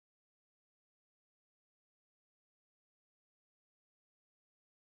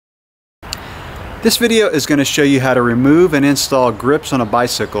This video is going to show you how to remove and install grips on a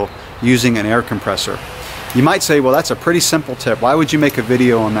bicycle using an air compressor. You might say, well, that's a pretty simple tip. Why would you make a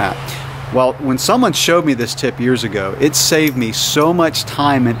video on that? Well, when someone showed me this tip years ago, it saved me so much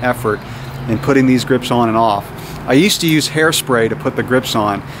time and effort in putting these grips on and off. I used to use hairspray to put the grips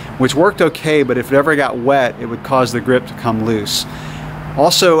on, which worked okay, but if it ever got wet, it would cause the grip to come loose.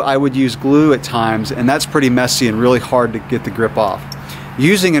 Also, I would use glue at times, and that's pretty messy and really hard to get the grip off.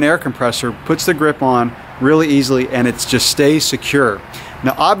 Using an air compressor puts the grip on really easily, and it just stays secure.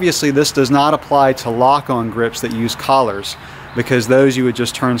 Now obviously this does not apply to lock-on grips that use collars, because those you would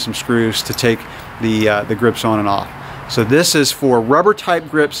just turn some screws to take the grips on and off. So this is for rubber type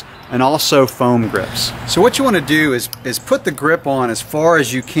grips and also foam grips. So what you want to do is put the grip on as far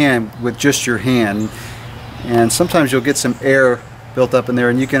as you can with just your hand, and sometimes you'll get some air built up in there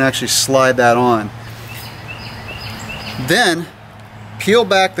and you can actually slide that on. Then peel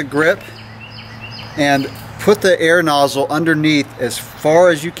back the grip and put the air nozzle underneath as far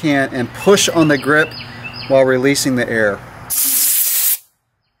as you can and push on the grip while releasing the air.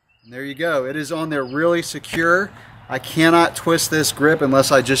 And there you go. It is on there really secure. I cannot twist this grip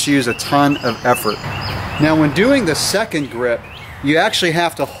unless I just use a ton of effort. Now when doing the second grip, you actually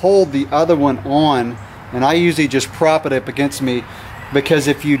have to hold the other one on, and I usually just prop it up against me, because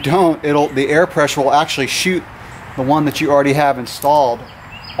if you don't, the air pressure will actually shoot the one that you already have installed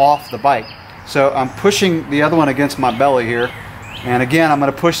off the bike. So I'm pushing the other one against my belly here, and again I'm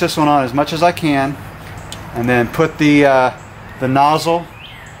going to push this one on as much as I can, and then put the nozzle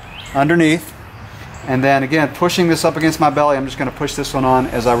underneath, and then again pushing this up against my belly. I'm just going to push this one on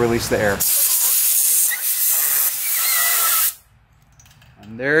as I release the air.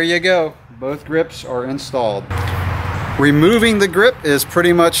 And there you go, both grips are installed. Removing the grip is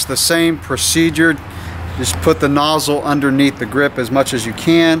pretty much the same procedure. Just put the nozzle underneath the grip as much as you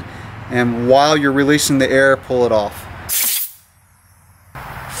can, and while you're releasing the air, pull it off.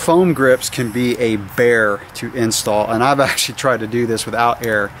 Foam grips can be a bear to install, and I've actually tried to do this without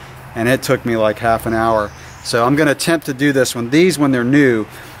air, and it took me like half an hour. So I'm going to attempt to do this one. These, when they're new,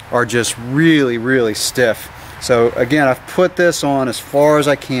 are just really stiff. So again, I've put this on as far as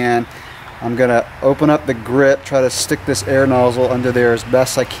I can. I'm going to open up the grip, try to stick this air nozzle under there as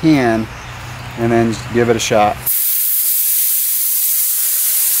best I can, and then give it a shot.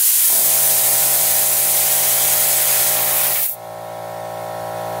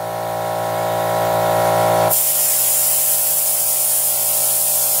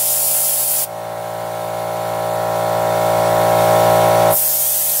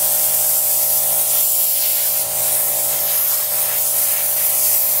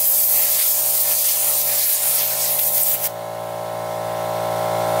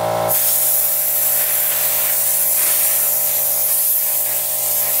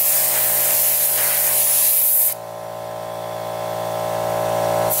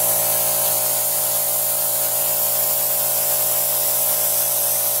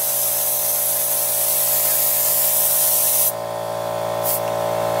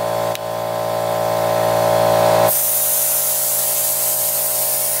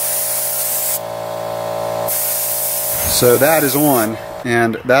 So that is on,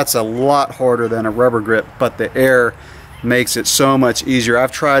 and that's a lot harder than a rubber grip, but the air makes it so much easier.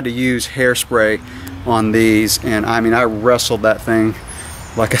 I've tried to use hairspray on these, and I mean, I wrestled that thing,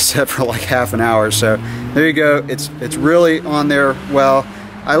 like I said, for like half an hour. So there you go. It's really on there well.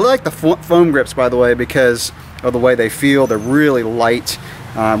 I like the foam grips, by the way, because of the way they feel. They're really light.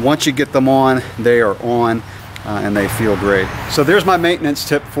 Once you get them on, they are on. And they feel great. So there's my maintenance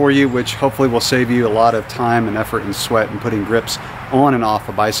tip for you, which hopefully will save you a lot of time and effort and sweat in putting grips on and off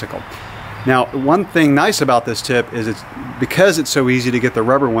a bicycle. Now, one thing nice about this tip is because it's so easy to get the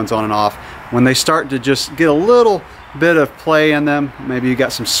rubber ones on and off, when they start to just get a little bit of play in them, maybe you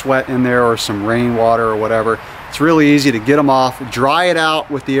got some sweat in there or some rainwater or whatever, it's really easy to get them off, dry it out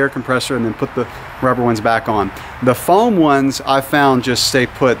with the air compressor, and then put the rubber ones back on. The foam ones I found just stay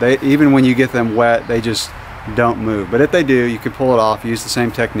put. Even when you get them wet, they just don't move. But if they do, you can pull it off, use the same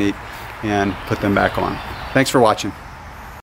technique, and put them back on. Thanks for watching.